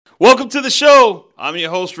Welcome to the show. I'm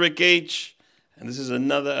your host, Rick H., and this is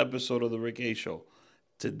another episode of the Rick H. Show.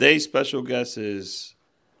 Today's special guest is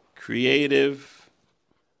creative,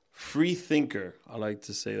 free thinker. I like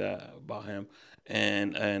to say that about him,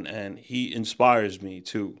 and he inspires me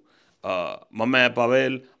too. My man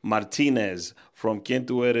Pabel Martinez from Quien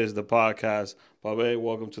Tú Eres, the podcast. Pabel,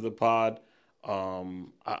 welcome to the pod.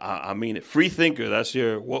 I mean it. Free thinker. That's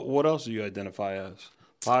your. What else do you identify as?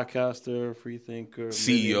 Podcaster, free thinker,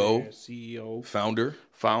 CEO,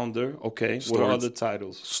 founder. Okay. What are other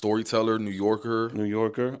titles? Storyteller, New Yorker,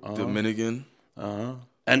 Dominican.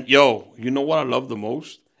 And yo, you know what I love the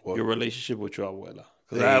most? What? Your relationship with your abuela.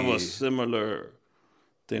 Because I have a similar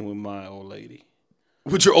thing with my old lady.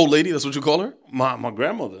 With your old lady? That's what you call her? My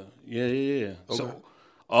grandmother. Yeah. Okay.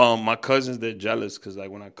 So, my cousins, they're jealous because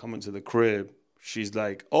like when I come into the crib, she's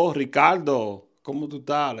like, "Oh, Ricardo, ¿cómo tú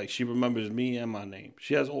estás?" Like she remembers me and my name.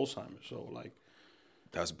 She has Alzheimer's, so like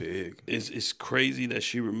that's big. It's crazy that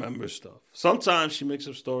she remembers stuff. Sometimes she makes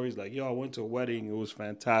up stories like, "Yo, I went to a wedding. It was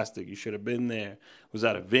fantastic. You should have been there. It was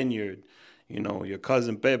at a vineyard. You know, your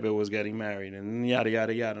cousin Pepe was getting married, and yada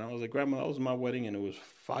yada yada." And I was like, "Grandma, that was my wedding, and it was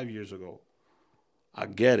 5 years ago." I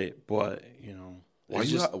get it, but you know, why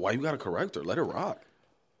you gotta correct her? Let her rock.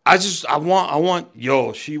 I want.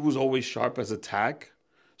 Yo, she was always sharp as a tack.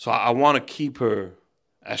 So I want to keep her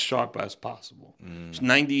as sharp as possible. She's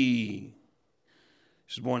 90.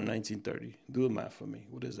 She's born in 1930. Do the math for me.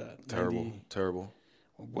 What is that? Terrible.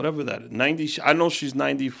 Whatever that is. 90. I know she's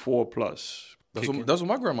 94 plus. That's what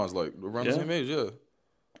my grandma's like. Around the same age, yeah.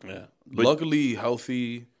 Yeah. But luckily,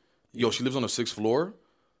 healthy. Yo, she lives on the 6th floor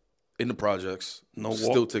in the projects.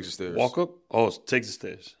 Still takes the stairs. Walk up? Oh, it takes the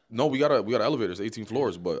stairs. No, we got elevators, 18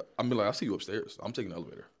 floors. But I mean, like, I see you upstairs. I'm taking the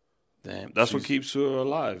elevator. Damn, that's what keeps her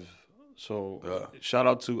alive. So shout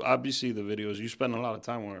out to obviously the videos. You spend a lot of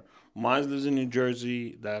time with her. Mine lives in New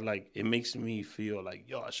Jersey. That like it makes me feel like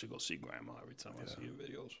yo, I should go see grandma every time I see your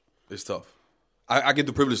videos. It's tough. I get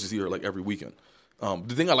the privilege to see her like every weekend.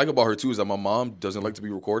 The thing I like about her too is that my mom doesn't like to be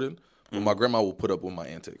recorded, but my grandma will put up with my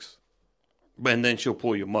antics. And then she'll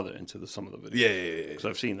pull your mother into some of the videos. Yeah. Because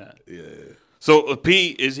I've seen that. Yeah. So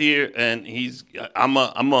P is here, and I'm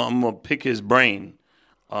gonna pick his brain.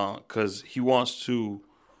 Because he wants to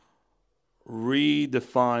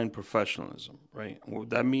redefine professionalism, right? Well,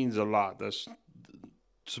 that means a lot. It's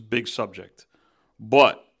a big subject.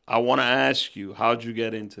 But I want to ask you, how'd you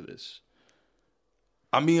get into this?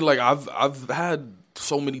 I mean, like I've had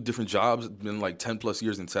so many different jobs. Been like 10 plus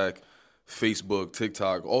years in tech, Facebook,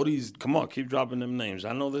 TikTok, all these. Come on, keep dropping them names.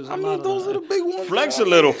 I know there's a lot. I mean, those are the big ones. Flex a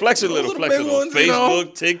little. Ones,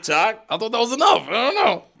 Facebook, TikTok. I thought that was enough. I don't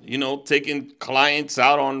know. You know, taking clients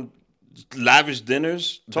out on lavish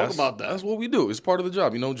dinners. Talk about that. That's what we do. It's part of the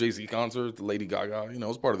job. You know, Jay-Z concert, Lady Gaga. You know,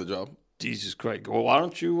 it's part of the job. Jesus Christ. Well, why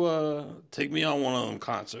don't you take me on one of them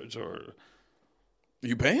concerts? Or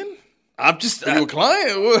you paying? I'm just... Are you a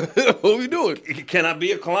client? What are we doing? Can I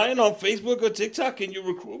be a client on Facebook or TikTok? Can you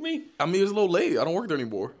recruit me? I mean, it's a little late. I don't work there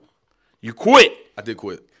anymore. You quit? I did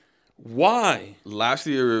quit. Why? Last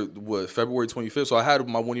year was February 25th. So I had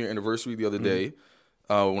my 1 year anniversary the other day.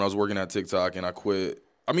 When I was working at TikTok, and I quit.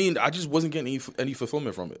 I mean, I just wasn't getting any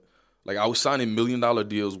fulfillment from it. Like, I was signing $1 million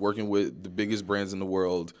deals, working with the biggest brands in the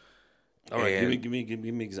world. All right, give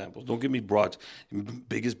me examples. Don't give me broad,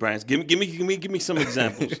 biggest brands. Give me some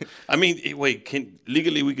examples. I mean, wait,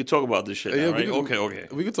 legally we could talk about this shit now, right? Okay.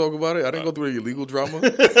 We could talk about it. I didn't go through any legal drama.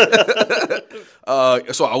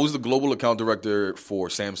 So I was the global account director for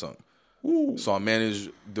Samsung. Ooh. So I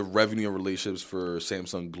managed the revenue and relationships for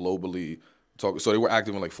Samsung globally. So they were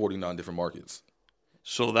active in like 49 different markets.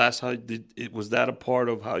 So that's how was that a part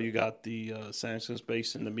of how you got the Samsung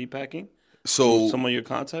space in the meatpacking? So some of your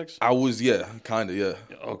contacts? I was, kind of, yeah.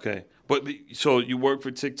 Okay. But so you work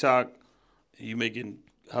for TikTok, you making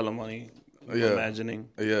hella money, imagining.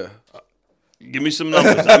 Yeah. Give me some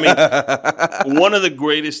numbers. I mean, one of the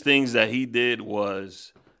greatest things that he did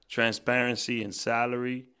was transparency and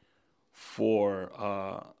salary for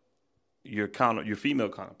your female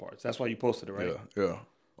counterparts. That's why you posted it, right? Yeah.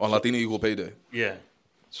 On Latina Equal Pay Day. Yeah.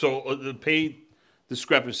 So the pay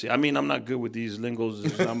discrepancy. I mean, I'm not good with these lingos.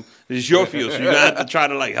 This is your field, so you're gonna have to try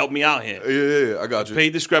to like help me out here. Yeah. I got you.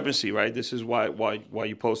 Pay discrepancy, right? This is why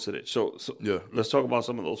you posted it. So yeah. Let's talk about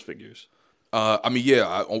some of those figures. I mean,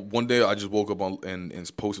 yeah. One day I just woke up and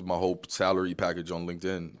posted my whole salary package on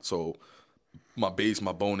LinkedIn. So my base,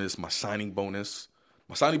 my bonus, my signing bonus.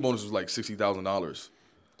 My signing bonus was like $60,000.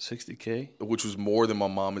 $60K? Which was more than my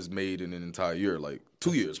mom has made in an entire year, like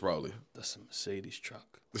 2 years probably. That's a Mercedes truck.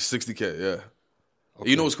 $60K, yeah. Okay.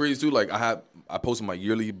 You know what's crazy too? Like I posted my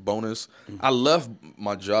yearly bonus. I left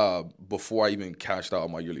my job before I even cashed out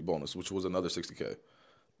my yearly bonus, which was another $60K.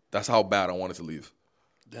 That's how bad I wanted to leave.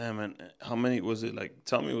 Damn, and how many was it? Like,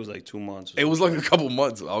 tell me it was like 2 months. It was like a couple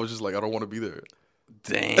months. I was just like, I don't want to be there.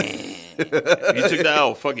 Damn. You took that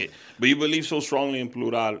out. Fuck it. But you believe so strongly in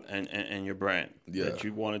Plural and your brand that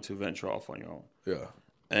you wanted to venture off on your own. Yeah.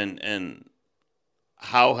 And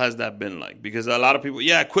how has that been like? Because a lot of people,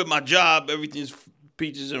 I quit my job. Everything's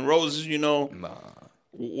peaches and roses, Nah.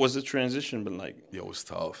 What's the transition been like? Yo, it's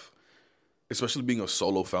tough. Especially being a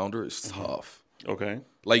solo founder, it's tough. Okay.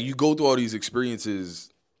 Like, you go through all these experiences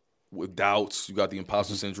with doubts. You got the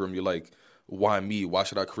imposter syndrome. You're like, why me? Why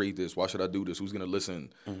should I create this? Why should I do this? Who's going to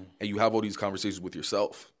listen? And you have all these conversations with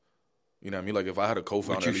yourself. You know what I mean? Like, if I had a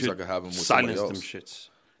co-founder, at least I could have him with somebody else. Silence them shits.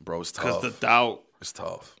 Bro, it's tough. Because the doubt it's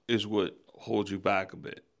tough. is what holds you back a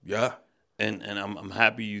bit. Yeah. And I'm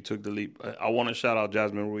happy you took the leap. I want to shout out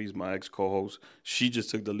Jasmine Ruiz, my ex-co-host. She just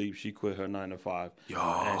took the leap. She quit her 9 to 5. Yo.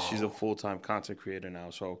 And she's a full-time content creator now.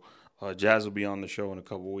 So Jazz will be on the show in a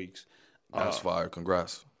couple weeks. That's fire.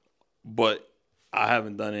 Congrats. But I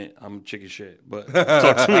haven't done it. I'm chicken shit. But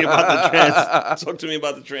talk to me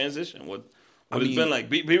about the transition. What it's been like.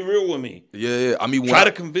 Be real with me. Yeah. I mean, try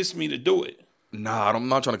to convince me to do it. Nah, I'm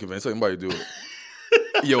not trying to convince anybody to do it.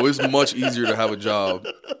 Yo, it's much easier to have a job.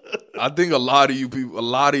 I think a lot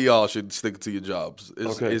of y'all should stick to your jobs.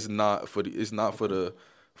 It's not for the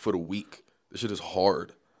weak. This shit is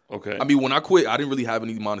hard. Okay. I mean, when I quit, I didn't really have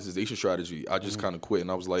any monetization strategy. I just kind of quit,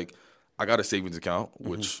 and I was like, I got a savings account,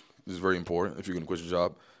 which is very important if you're gonna quit your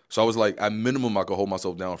job. So I was like, at minimum, I could hold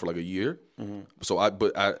myself down for like a year. So I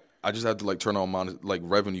just had to like turn on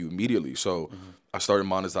revenue immediately. So I started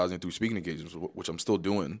monetizing through speaking engagements, which I'm still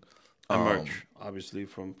doing. And merch, obviously,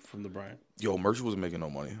 from the brand. Yo, merch wasn't making no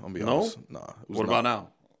money. I'm be honest. Nah. What about now?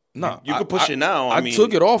 Nah. You could push it now. I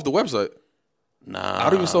took it off the website. Nah. I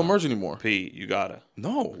don't even sell merch anymore. Pete, you gotta.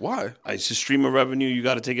 No, why? It's a stream of revenue. You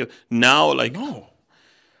gotta take it now. Like no,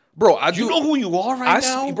 bro. You know who you are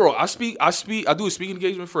now, bro. I do a speaking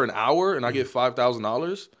engagement for an hour, and I get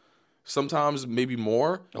 $5,000. Sometimes maybe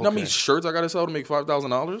more. You know how many shirts I gotta sell to make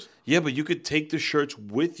 $5,000? Yeah, but you could take the shirts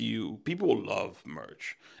with you. People love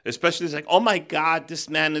merch. Especially it's like, oh my God, this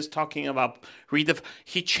man is talking about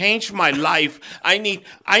he changed my life. I need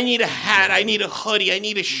a hat, I need a hoodie, I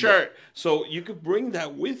need a shirt. So you could bring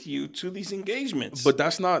that with you to these engagements. But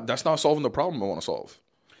that's not solving the problem I want to solve.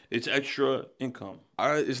 It's extra income.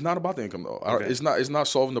 It's not about the income though. Okay. It's not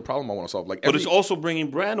solving the problem I want to solve. But it's also bringing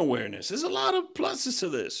brand awareness. There's a lot of pluses to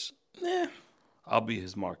this. Yeah. I'll be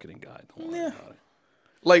his marketing guy. Don't worry about it.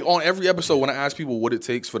 Like on every episode, when I ask people what it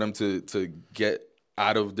takes for them to get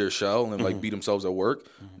out of their shell and like be themselves at work,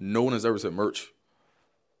 no one has ever said merch.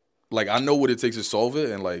 Like I know what it takes to solve it,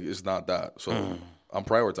 and like it's not that. So I'm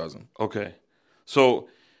prioritizing. Okay, so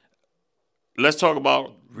let's talk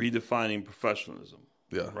about redefining professionalism.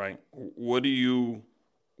 Yeah. Right. What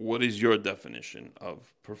is your definition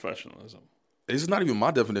of professionalism? It's not even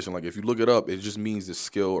my definition. Like if you look it up, it just means the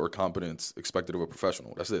skill or competence expected of a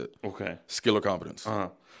professional. That's it. Okay. Skill or competence.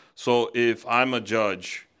 So if I'm a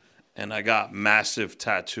judge and I got massive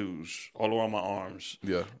tattoos all around my arms.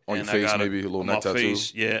 Yeah. On your face, maybe a little neck tattoo.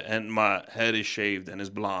 Face, yeah, and my head is shaved and it's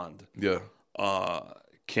blonde. Yeah.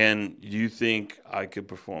 Can you think I could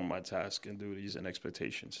perform my task and duties and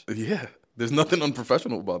expectations? Yeah. There's nothing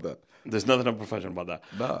unprofessional about that. There's nothing unprofessional about that.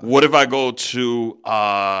 Nah. What if I go to,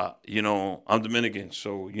 I'm Dominican,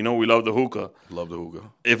 so, we love the hookah. Love the hookah.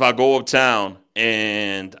 If I go uptown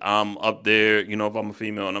and I'm up there, if I'm a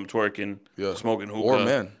female and I'm twerking, smoking hookah. Or a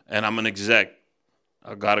man. And I'm an exec,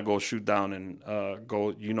 I got to go shoot down and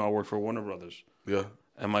go, I work for Warner Brothers. Yeah.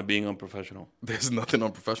 Am I being unprofessional? There's nothing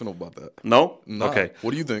unprofessional about that. No? Nah. Okay.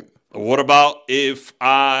 What do you think? What about if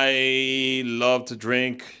I love to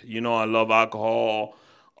drink? I love alcohol.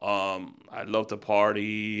 I love to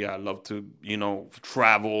party. I love to,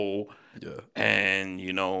 travel. Yeah. And,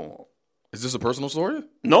 Is this a personal story?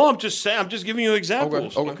 No, I'm just saying. I'm just giving you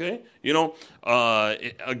examples. Okay.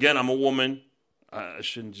 Again, I'm a woman. I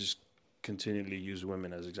shouldn't just continually use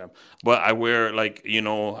women as example. But I wear,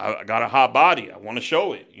 I got a hot body. I want to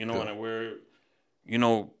show it, and I wear,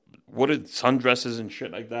 what are sundresses and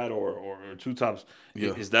shit like that or two tops?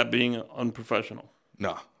 Yeah. Is that being unprofessional?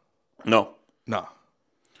 Nah. No. Nah.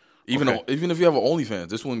 Even if you have an OnlyFans,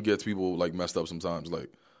 this one gets people like messed up sometimes. Like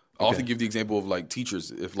I often give the example of like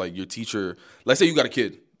teachers. If like your teacher, let's say you got a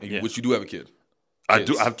kid, which you do have a kid. I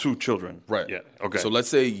do. I have 2 children. Right. Yeah. Okay. So let's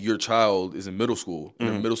say your child is in middle school, and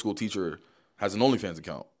the middle school teacher has an OnlyFans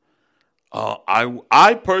account.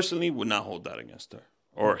 I personally would not hold that against her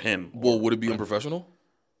or him. Well, would it be unprofessional?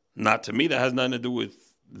 Not to me. That has nothing to do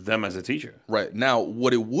with them as a teacher. Right. Now,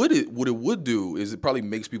 what it would do is it probably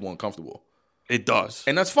makes people uncomfortable. It does.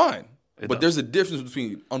 And that's fine. It but does. there's a difference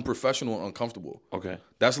between unprofessional and uncomfortable. Okay.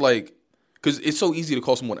 That's like, because it's so easy to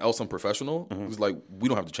call someone else unprofessional. It's like, we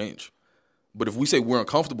don't have to change. But if we say we're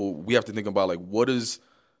uncomfortable, we have to think about, like, what does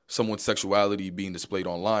someone's sexuality being displayed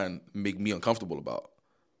online make me uncomfortable about?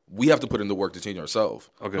 We have to put in the work to change ourselves.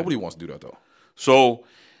 Okay. Nobody wants to do that, though. So,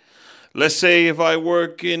 let's say if I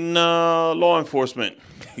work in law enforcement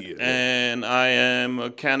and I am a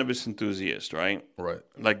cannabis enthusiast, right? Right.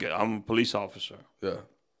 Like, I'm a police officer. Yeah.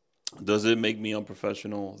 Does it make me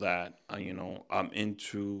unprofessional that, I'm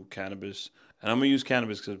into cannabis? And I'm going to use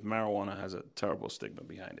cannabis because marijuana has a terrible stigma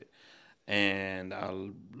behind it. And I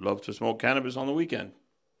love to smoke cannabis on the weekend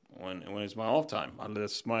when it's my off time.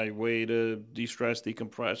 That's my way to de-stress,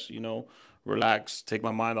 decompress, relax, take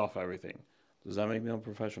my mind off everything. Does that make me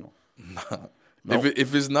unprofessional? Nah. No?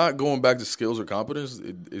 If it's not going back to skills or competence,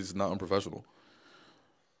 it's not unprofessional.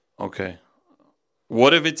 Okay.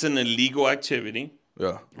 What if it's an illegal activity?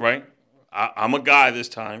 Yeah. Right? I'm a guy this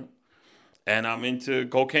time, and I'm into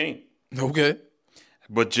cocaine. Okay.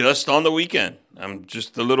 But just on the weekend. I'm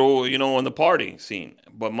just a little, on the party scene.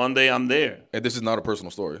 But Monday, I'm there. And this is not a personal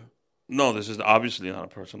story. No, this is obviously not a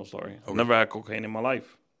personal story. I've never had cocaine in my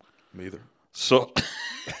life. Me either. So,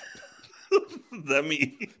 that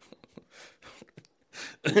me.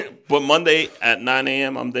 But Monday at 9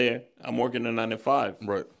 a.m., I'm there. I'm working a 9 to 5.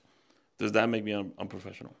 Right. Does that make me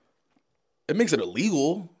unprofessional? It makes it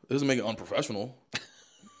illegal. It doesn't make it unprofessional.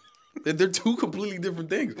 They're two completely different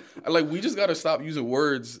things. Like, we just got to stop using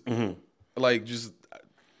words, like, just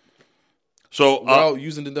without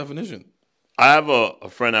using the definition. I have a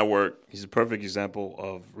friend at work. He's a perfect example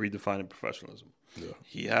of redefining professionalism. Yeah.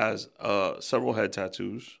 He has several head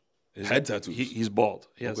tattoos. Head tattoos? He's bald.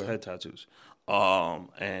 He has head tattoos.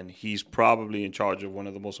 And he's probably in charge of one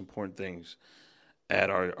of the most important things at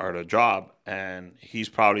our job, and he's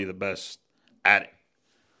probably the best at it.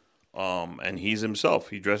 And he's himself.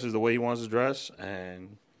 He dresses the way he wants to dress,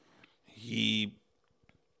 and he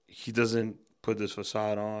doesn't put this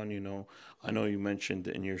facade on. I know you mentioned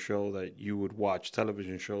in your show that you would watch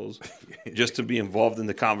television shows just to be involved in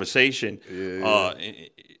the conversation. Yeah.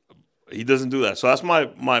 He doesn't do that. So that's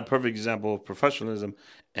my perfect example of professionalism.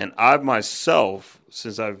 And I've myself,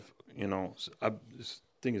 since I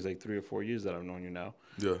think it's like 3 or 4 years that I've known you now.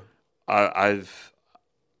 Yeah.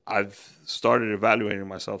 I've started evaluating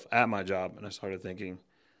myself at my job, and I started thinking,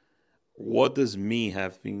 what does me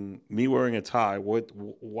wearing a tie,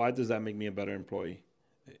 why does that make me a better employee?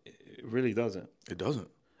 It really doesn't. It doesn't.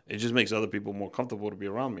 It just makes other people more comfortable to be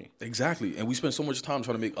around me. Exactly. And we spend so much time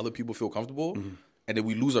trying to make other people feel comfortable, and then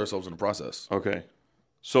we lose ourselves in the process. Okay.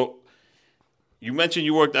 So you mentioned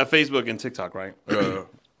you worked at Facebook and TikTok, right?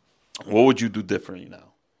 What would you do differently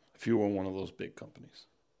now if you were in one of those big companies?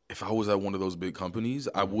 If I was at one of those big companies,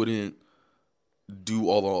 I wouldn't do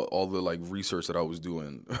all the like research that I was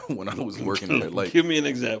doing when I was working there. Like, give me an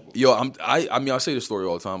example. Yo, I say this story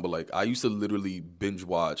all the time, but like, I used to literally binge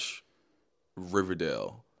watch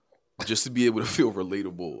Riverdale just to be able to feel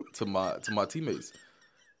relatable to my teammates,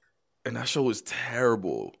 and that show is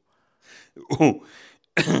terrible. And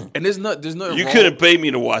there's nothing. You couldn't pay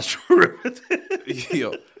me to watch Riverdale.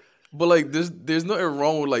 Yo. But like, there's nothing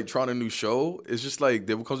wrong with like trying a new show. It's just like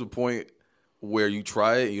there becomes a point where you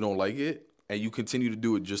try it and you don't like it, and you continue to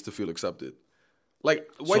do it just to feel accepted. Like,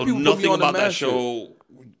 white people put me on the that show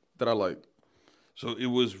that I like. So it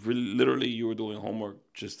was really literally you were doing homework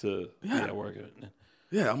just to be at work.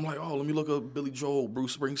 Yeah, I'm like, oh, let me look up Billy Joel,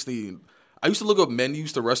 Bruce Springsteen. I used to look up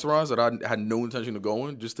menus to restaurants that I had no intention of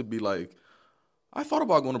going, just to be like, I thought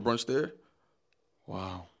about going to brunch there.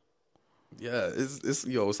 Wow. Yeah, it's a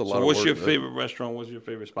lot of work. So what's your favorite restaurant? What's your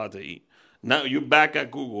favorre spot to eat? Now you're back at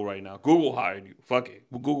Google right now. Google hired you. Fuck it.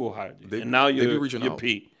 Google hired you. And now you're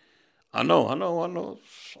Pete. I know.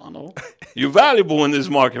 You're valuable in this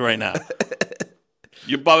market right now.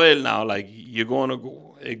 You're Pabel now. Like, you're going to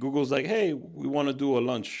go. Hey, Google's like, hey, we want to do a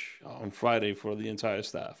lunch on Friday for the entire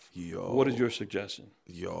staff. Yo. What is your suggestion?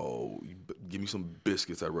 Yo, give me some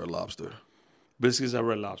biscuits at Red Lobster. Biscuits at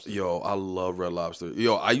Red Lobster. Yo, I love Red Lobster.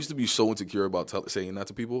 Yo, I used to be so insecure about saying that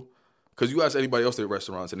to people. Because you ask anybody else at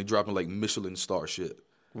restaurants and they dropping like Michelin star shit.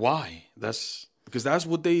 Why? Because that's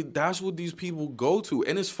what these people go to.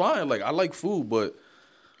 And it's fine. Like, I like food, but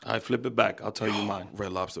I flip it back. I'll tell you mine.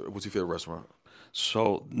 Red Lobster. What's your favorite restaurant?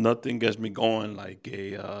 So nothing gets me going like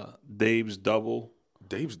a Dave's Double.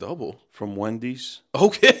 Dave's Double? From Wendy's.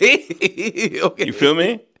 Okay. Okay. You feel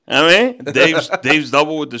me? I mean, Dave's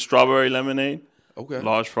Double with the strawberry lemonade. Okay.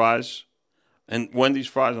 Large fries. And Wendy's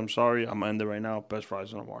fries, I'm sorry, I'm ending right now. Best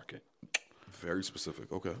fries on the market. Very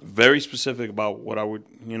specific. Okay. Very specific about what I would,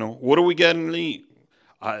 what are we getting to eat?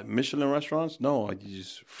 Michelin restaurants? No,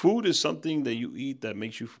 food is something that you eat that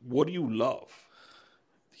makes you. What do you love?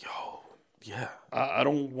 Yo, yeah. I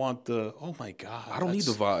don't want oh my God. I don't need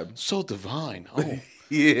the vibe. So divine. Oh,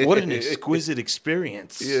 yeah. What an exquisite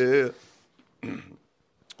experience. Yeah.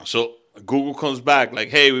 So Google comes back like,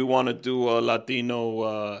 hey, we want to do a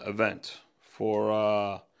Latino event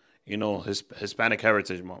for, Hispanic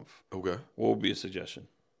Heritage Month. Okay. What would be a suggestion?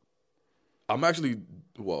 I'm actually,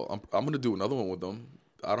 I'm going to do another one with them.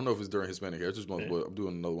 I don't know if it's during Hispanic Heritage Month, but I'm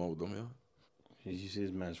doing another one with them, yeah. You see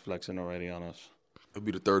this man's flexing already on us. It'll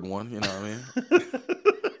be the third one, you know what I mean?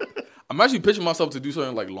 I'm actually pitching myself to do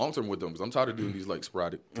something like long-term with them because I'm tired of doing these like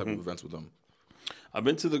sporadic type of events with them. I've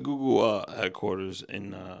been to the Google headquarters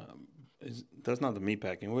in, that's not the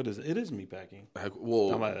meatpacking. What is it? It is meatpacking.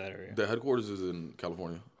 Well, by that area. The headquarters is in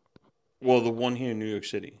California. Well, the one here in New York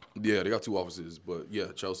City. Yeah, they got 2 offices, but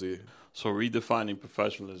yeah, Chelsea. So redefining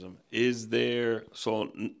professionalism. Is there,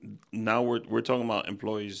 now we're talking about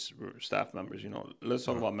employees, staff members, let's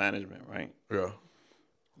talk about management, right? Yeah.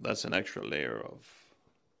 That's an extra layer of,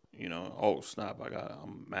 oh snap,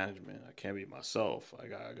 I'm management. I can't be myself. I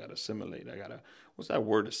got to assimilate. What's that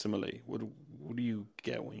word, assimilate? What do you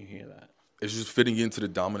get when you hear that? It's just fitting into the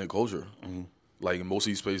dominant culture. Mm-hmm. Like in most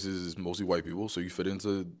of these spaces, it's mostly white people. So you fit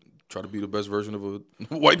into, try to be the best version of a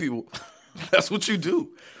white people. That's what you do.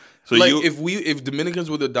 So like if Dominicans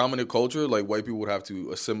were the dominant culture, like white people would have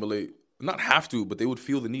to assimilate. Not have to, but they would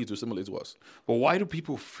feel the need to assimilate to us. But why do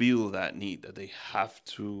people feel that need that they have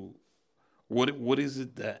to? What is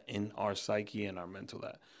it that in our psyche and our mental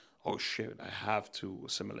that, oh shit, I have to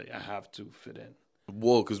assimilate, I have to fit in?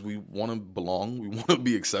 Well, because we want to belong, we want to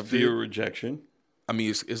be accepted. Fear rejection. I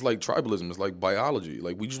mean, it's like tribalism. It's like biology.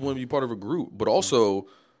 Like we just want to be part of a group, but also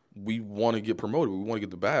we want to get promoted. We want to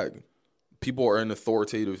get the bag. People are in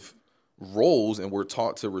authoritative roles, and we're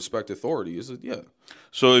taught to respect authority. Yeah.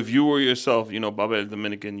 So if you were yourself, Pabel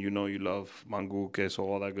Dominican, you love mango, queso,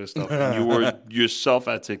 all that good stuff, and you were yourself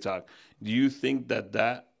at TikTok, do you think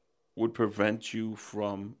that would prevent you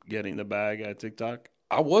from getting the bag at TikTok?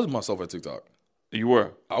 I was myself at TikTok. You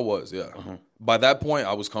were? I was, yeah. Uh-huh. By that point,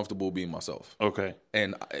 I was comfortable being myself. Okay.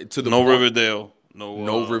 And to the point, Riverdale.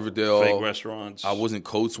 No Riverdale. Fake restaurants. I wasn't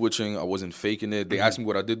code switching. I wasn't faking it. They asked me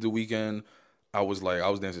what I did the weekend. I was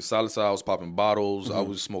dancing salsa. I was popping bottles. Mm-hmm. I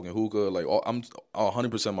was smoking hookah. Like I'm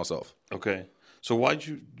 100% myself. Okay. So why'd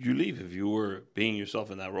you leave if you were being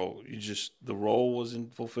yourself in that role? The role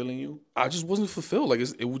wasn't fulfilling you? I just wasn't fulfilled. Like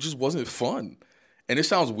it just wasn't fun. And it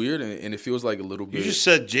sounds weird and it feels like a little bit. You just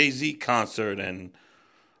said Jay-Z concert and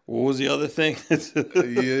what was the other thing?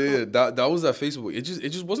 yeah. That was that Facebook. It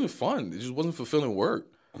just wasn't fun. It just wasn't fulfilling work.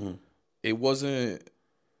 Mm-hmm. It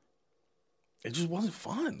just wasn't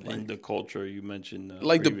fun. And the culture you mentioned.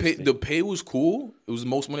 Like the pay was cool. It was the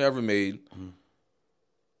most money I ever made. Mm-hmm.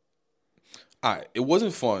 It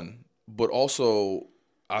wasn't fun, but also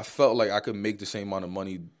I felt like I could make the same amount of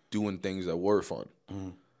money doing things that were fun.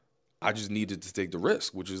 Mm-hmm. I just needed to take the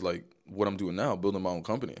risk, which is like what I'm doing now, building my own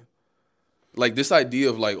company. Like this idea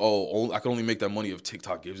of like, I can only make that money if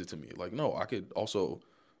TikTok gives it to me. Like, no, I could also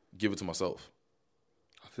give it to myself.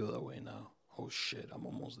 I feel that way now. Oh shit, I'm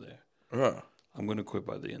almost there. Yeah. I'm going to quit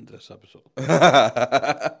by the end of this episode.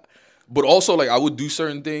 But also, like, I would do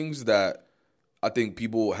certain things that I think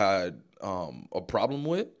people had a problem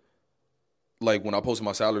with. Like, when I posted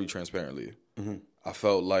my salary transparently, mm-hmm. I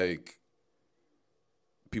felt like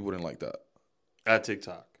people didn't like that. At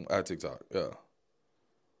TikTok, yeah.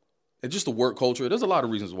 It's just the work culture. There's a lot of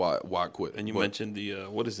reasons why I quit. And you mentioned the,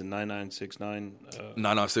 what is it, 9969?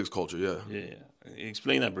 996 culture, yeah. Yeah.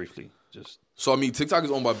 Explain that briefly. So, I mean, TikTok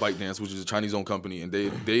is owned by ByteDance, which is a Chinese-owned company, and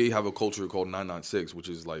they have a culture called 996, which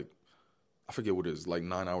is like, I forget what it is, like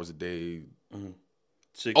 9 hours a day.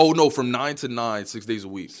 Mm-hmm. From 9 to 9, 6 days a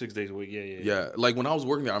week. 6 days a week, yeah. Yeah, like when I was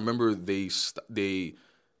working there, I remember they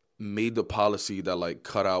made the policy that like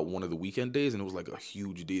cut out one of the weekend days, and it was like a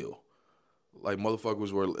huge deal. Like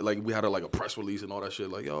motherfuckers were like, we had a press release and all that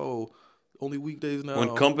shit. Like, yo, only weekdays now.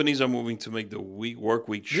 When companies are moving to make the work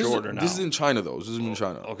week shorter now. This is in China though. This is in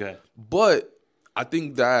China. Okay. But I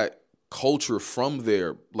think that culture from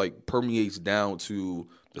there like permeates down to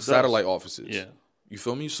the satellite offices. Yeah. You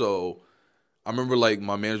feel me? So I remember like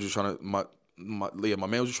my manager was trying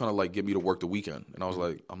to like get me to work the weekend, and I was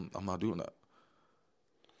like, I'm not doing that.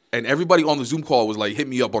 And everybody on the Zoom call was like, hit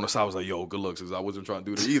me up on the side. I was like, yo, good looks, because I wasn't trying to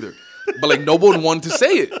do that either. But like, no one wanted to say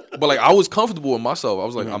it. But like, I was comfortable with myself. I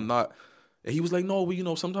was like, I'm not. And he was like, no,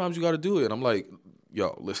 but sometimes you got to do it. And I'm like,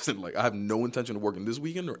 yo, listen, like, I have no intention of working this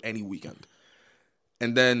weekend or any weekend.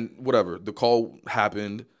 And then whatever, the call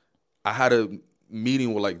happened. I had a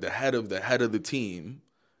meeting with like the head of the team,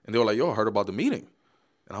 and they were like, "Yo, I heard about the meeting,"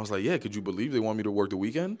 and I was like, "Yeah, could you believe they want me to work the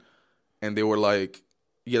weekend?" And they were like,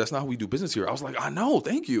 "Yeah, that's not how we do business here." I was like, "I know,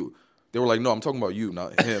 thank you." They were like, "No, I'm talking about you,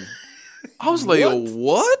 not him." I was like,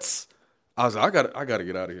 "What?" I was like, I gotta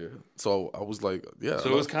get out of here. So I was like, "Yeah." So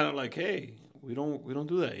it was kind of like, "Hey, we don't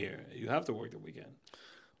do that here. You have to work the weekend."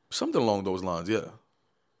 Something along those lines, yeah.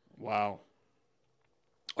 Wow.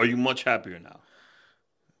 Are you much happier now?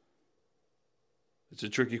 It's a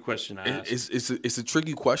tricky question to ask. It's a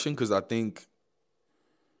tricky question because I think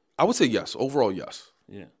I would say yes. Overall, yes.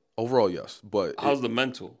 Yeah. Overall, yes. But how's the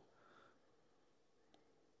mental?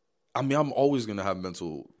 I mean, I'm always gonna have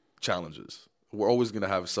mental challenges. We're always gonna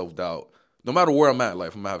have self-doubt. No matter where I'm at in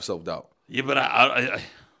life, I'm gonna have self-doubt. Yeah, but I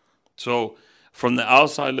so from the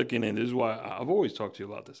outside looking in, this is why I've always talked to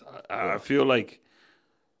you about this. I feel like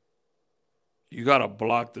you gotta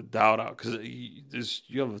block the doubt out because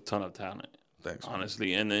you have a ton of talent. Thanks,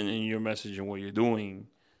 honestly, and then in your message and what you're doing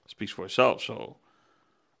speaks for itself. So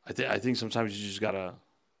I think sometimes you just gotta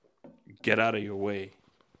get out of your way.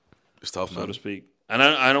 It's tough, so to speak. And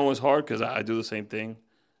I know it's hard because I do the same thing.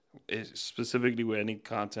 Specifically with any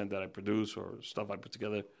content that I produce or stuff I put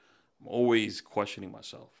together, I'm always questioning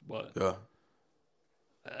myself. But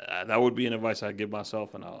that would be an advice I'd give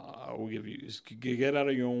myself, and I will give you: is get out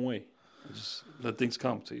of your own way. Just let things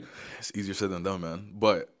come to you. It's easier said than done, man.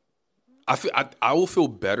 But I will feel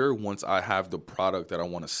better once I have the product that I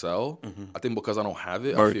want to sell. Mm-hmm. I think because I don't have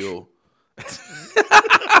it, Merch. I feel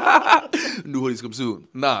new hoodies come soon.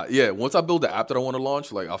 Once I build the app that I want to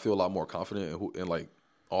launch, like I feel a lot more confident in like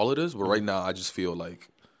all it is. But right now, I just feel like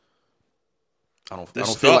I don't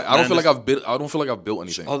feel like I've built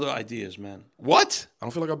anything. Other ideas, man. What? I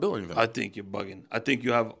don't feel like I've built anything. I think you're bugging. I think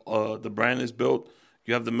you have the brand is built.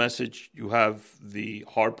 You have the message. You have the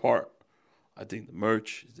hard part. I think the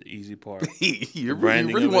merch is the easy part. You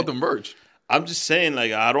really want the merch. I'm just saying,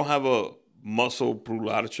 like, I don't have a muscle pulled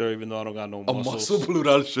out shirt, even though I don't got no muscles. A muscle pulled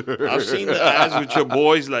out shirt. I've seen the ads with your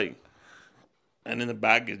boys, like, and in the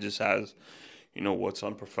back it just has, what's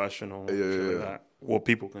unprofessional. Like that. What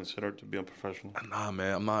people consider to be unprofessional. Nah,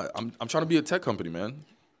 man, I'm not. I'm trying to be a tech company, man.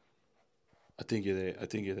 I think you're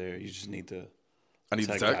there. You just need the. I need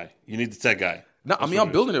the tech guy. You need the tech guy. No, I mean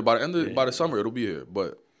I'm building it by the summer. It'll be here,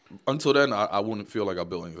 but until then, I wouldn't feel like I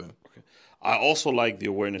built anything. Okay. I also like the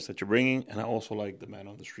awareness that you're bringing, and I also like the man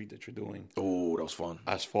on the street that you're doing. Oh, that was fun.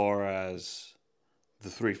 As far as the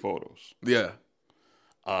 3 photos, yeah.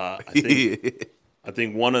 I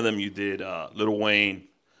think one of them you did Lil Wayne,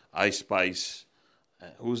 Ice Spice.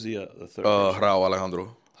 Who's the third? Raul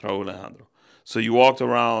Alejandro. So you walked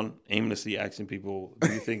around aimlessly asking people,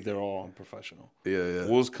 do you think they're all unprofessional? Yeah.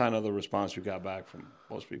 What was kind of the response you got back from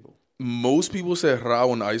most people? Most people said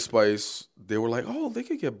Raul and Ice Spice, they were like, oh, they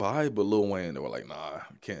could get by, but Lil Wayne, they were like, nah, I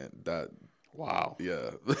can't. That. Wow.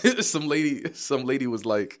 Yeah. Some lady was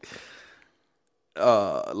like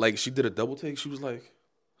she did a double take. She was like,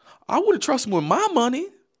 I wouldn't trust him with my money.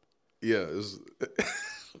 Yeah,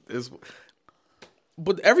 it's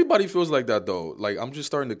but everybody feels like that though. Like I'm just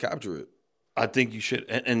starting to capture it. I think you should.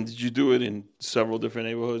 And did you do it in several different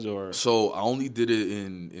neighborhoods or? So I only did it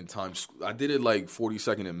in Times. I did it like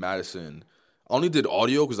 42nd in Madison. I only did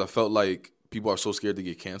audio because I felt like people are so scared to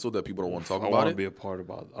get canceled that people don't want to talk about it. I want to be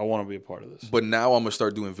a part of this. But now I'm gonna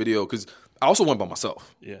start doing video because I also went by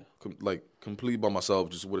myself. Yeah, completely by myself,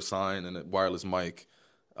 just with a sign and a wireless mic.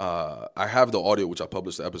 I have the audio, which I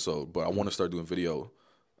published the episode, but I want to start doing video.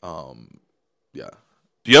 Yeah.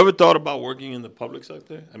 Do you ever thought about working in the public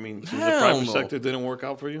sector? I mean, since the private sector didn't work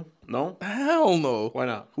out for you? No? Hell no. Why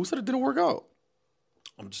not? Who said it didn't work out?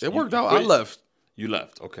 It worked out. I left. You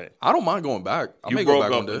left. Okay. I don't mind going back. I may broke go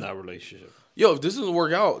back up one day. in that relationship. Yo, if this doesn't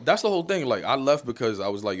work out, that's the whole thing. Like, I left because I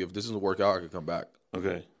was like, if this doesn't work out, I could come back.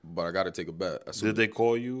 Okay. But I got to take a bet. Did they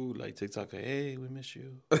call you, like TikTok, hey, we miss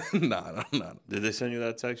you? Nah. Did they send you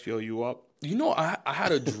that text, yo, you up? I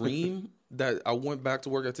had a dream that I went back to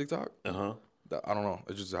work at TikTok. Uh-huh. I don't know.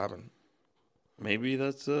 It just happened. Maybe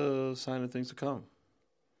that's a sign of things to come.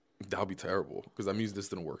 That would be terrible because that means this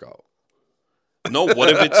didn't work out. No, what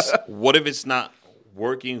if it's not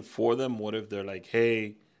working for them? What if they're like,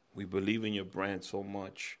 hey, we believe in your brand so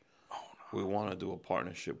much. Oh, no. We want to do a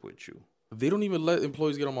partnership with you. They don't even let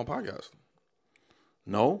employees get on my podcast.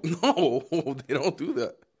 No? No, they don't do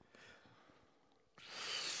that.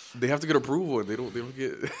 They have to get approval and they don't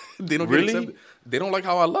get accepted. They don't like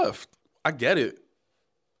how I left. I get it.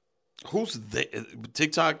 Who's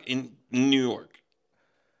TikTok in New York?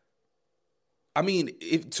 I mean,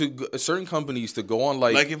 if certain companies to go on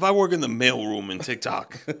like if I work in the mailroom in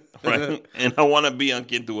TikTok, right, and I want to be on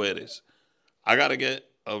Quien Tú Eres, I gotta get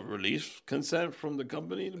a release consent from the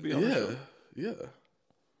company to be on the show. Yeah.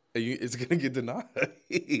 And it's gonna get denied.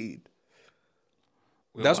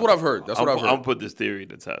 That's what I've heard. I'll put this theory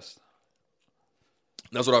to test.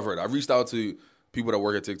 That's what I've heard. I reached out to people that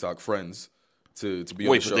work at TikTok, friends, to be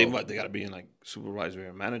on the show. But they got to be in like supervisory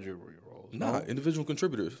and manager roles. Nah, individual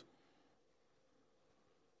contributors.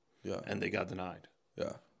 Yeah. And they got denied.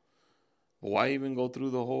 Yeah. Why even go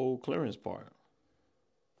through the whole clearance part?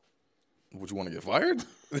 Would you want to get fired?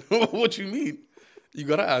 What you mean? You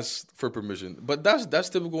gotta ask for permission. But that's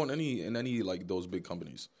typical in any like those big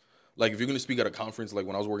companies. Like if you're gonna speak at a conference, like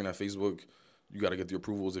when I was working at Facebook, you gotta get the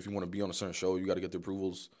approvals. If you want to be on a certain show, you gotta get the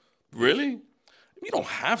approvals. Really? You don't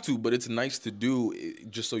have to, but it's nice to do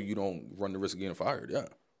just so you don't run the risk of getting fired. Yeah.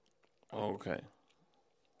 Okay.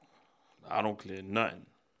 I don't clear nothing.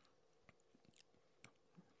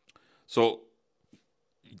 So,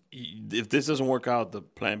 if this doesn't work out, the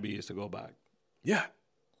plan B is to go back. Yeah.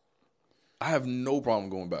 I have no problem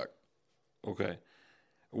going back. Okay.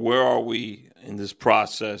 Where are we in this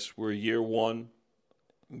process? We're year one.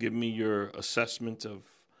 Give me your assessment of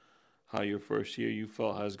how your first year you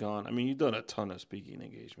felt has gone. I mean, you've done a ton of speaking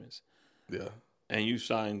engagements. Yeah. And you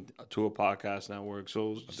signed to a podcast network.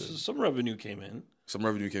 So some revenue came in. Some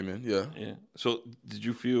revenue came in, yeah. Yeah. So did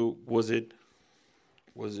you feel, was it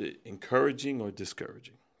encouraging or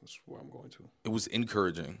discouraging? That's where I'm going to. It was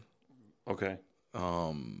encouraging. Okay.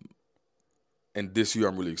 And this year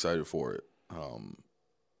I'm really excited for it.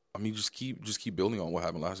 I mean, just keep building on what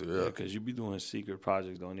happened last year. Yeah, because you be doing secret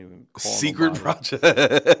projects. Don't even call secret project.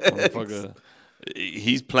 Motherfucker,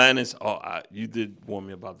 he's planning. You did warn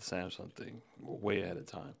me about the Samsung thing way ahead of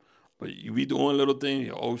time. But you be doing little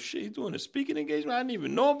things. Oh shit, he's doing a speaking engagement I didn't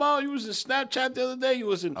even know about. You was in Snapchat the other day. You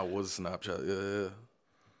was in. I was in Snapchat. Yeah.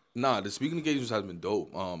 Nah, the speaking engagements has been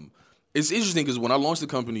dope. It's interesting because when I launched the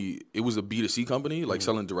company, it was a B2C company, like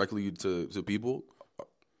selling directly to people,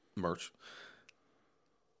 merch.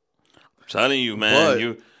 I'm telling you,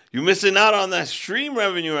 man, you missing out on that stream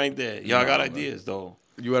revenue right there. Y'all got ideas though.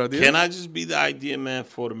 You got ideas? Can I just be the idea man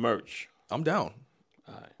for the merch? I'm down.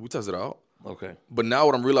 All right. We test it out. Okay. But now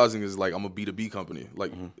what I'm realizing is like I'm a B2B company.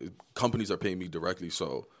 Like companies are paying me directly,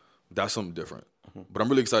 so that's something different. But I'm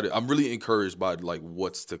really excited. I'm really encouraged by like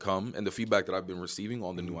what's to come and the feedback that I've been receiving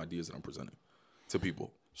on the new ideas that I'm presenting to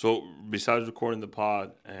people. So besides recording the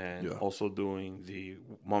pod and also doing the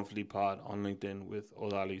monthly pod on LinkedIn with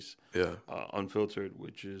Odalis, Unfiltered,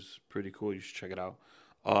 which is pretty cool. You should check it out.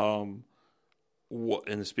 What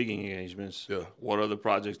in the speaking engagements? What other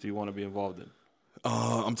projects do you want to be involved in?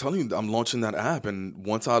 I'm telling you, I'm launching that app, and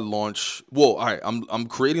once I launch, all right, I'm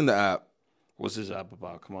creating the app. What's this app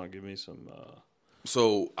about? Come on, give me some.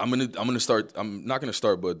 So I'm gonna start. I'm not gonna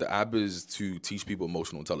start, but the app is to teach people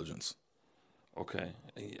emotional intelligence. Okay,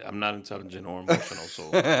 I'm not intelligent or emotional,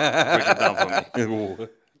 so break it down for me.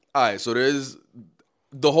 All right, so there's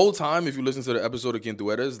the whole time. If you listen to the episode of Quien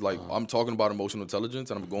Tú Eres, like I'm talking about emotional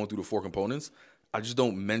intelligence, and I'm going through the 4 components. I just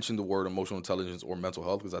don't mention the word emotional intelligence or mental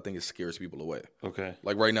health because I think it scares people away. Okay.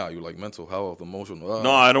 Like right now, you're like mental health, emotional.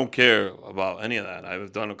 No, I don't care about any of that.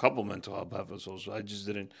 I've done a couple mental health episodes. I just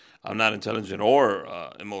didn't. I'm not intelligent or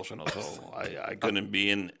emotional, so I couldn't be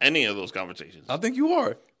in any of those conversations. I think you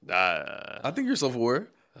are. I think you're self-aware.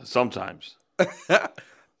 Sometimes. All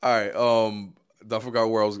right. I forgot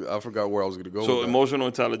where I was going to go. So emotional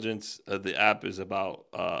intelligence, the app is about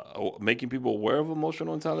making people aware of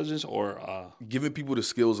emotional intelligence, or giving people the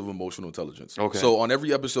skills of emotional intelligence. Okay. So on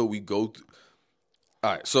every episode we go.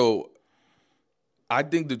 All right. So I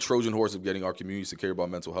think the Trojan horse of getting our communities to care about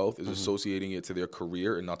mental health is associating it to their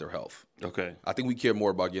career and not their health. Okay. I think we care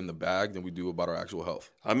more about getting the bag than we do about our actual health.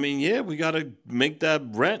 I mean, yeah, we got to make that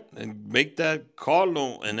rent and make that car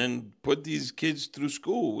loan and then put these kids through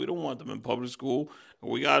school. We don't want them in public school.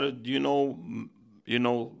 We got to,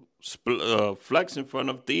 flex in front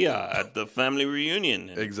of Tia at the family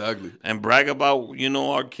reunion. Exactly. And brag about,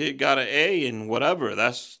 our kid got an A and whatever.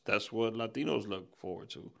 That's what Latinos look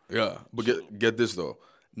forward to. Yeah. But get this, though.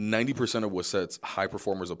 90% of what sets high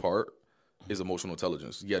performers apart is emotional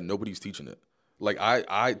intelligence. Yeah, nobody's teaching it. Like,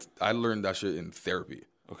 I learned that shit in therapy.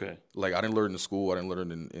 Okay. Like, I didn't learn it in school. I didn't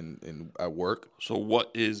learn it in at work. So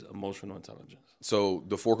what is emotional intelligence? So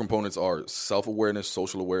the 4 components are self-awareness,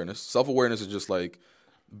 social awareness. Self-awareness is just like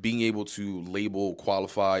being able to label,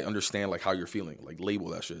 qualify, understand like how you're feeling, like label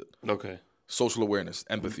that shit. Okay. Social awareness,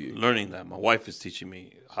 empathy. Learning that. My wife is teaching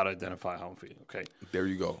me how to identify how I'm feeling. Okay. There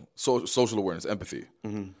you go. So social awareness, empathy.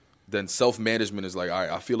 Then self-management is like, all right,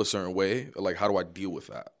 I feel a certain way. Like, how do I deal with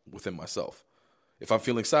that within myself? If I'm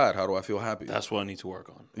feeling sad, how do I feel happy? That's what I need to work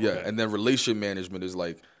on. Yeah, Okay. and then relationship management is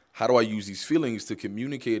like, how do I use these feelings to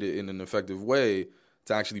communicate it in an effective way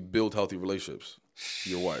to actually build healthy relationships to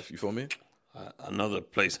your wife? You feel me? Another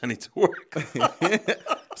place I need to work.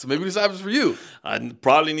 So maybe this app is for you. I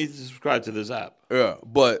probably need to subscribe to this app. Yeah,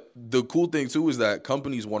 but the cool thing too is that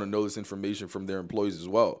companies want to know this information from their employees as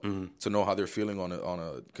well, to know how they're feeling on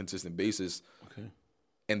a consistent basis,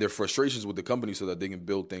 and their frustrations with the company, so that they can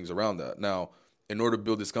build things around that. Now, in order to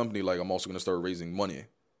build this company, like, I'm also going to start raising money,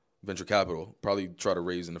 venture capital. Probably try to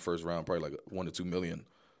raise in the first round, probably like 1 to 2 million,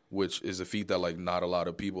 which is a feat that like not a lot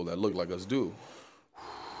of people that look like us do.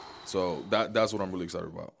 So that's what I'm really excited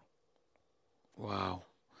about. Wow.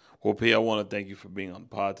 Well, P, I want to thank you for being on the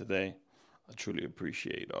pod today. I truly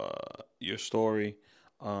appreciate your story.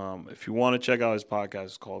 If you want to check out his podcast,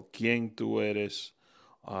 it's called Quien Tú Eres.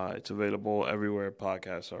 It's available everywhere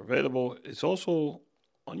podcasts are available. It's also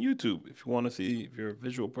on YouTube. If you want to see, if you're a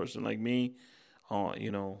visual person like me,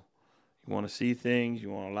 you want to see things,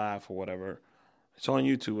 you want to laugh or whatever, it's on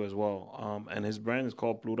YouTube as well. And his brand is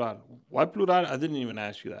called Plural. Why Plural? I didn't even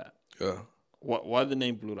ask you that. Yeah. Why the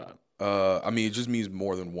name Plural? I mean, it just means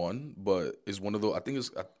more than one, but it's one of those. I think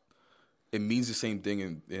it means the same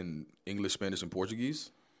thing in English, Spanish, and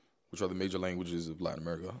Portuguese, which are the major languages of Latin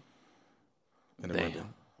America. And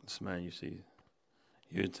Damn, this man, you see,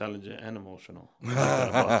 you're intelligent and emotional. I like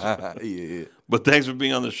that about you. Yeah. But thanks for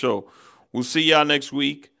being on the show. We'll see y'all next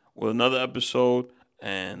week with another episode,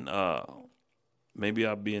 and maybe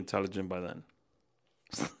I'll be intelligent by then.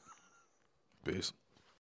 Peace.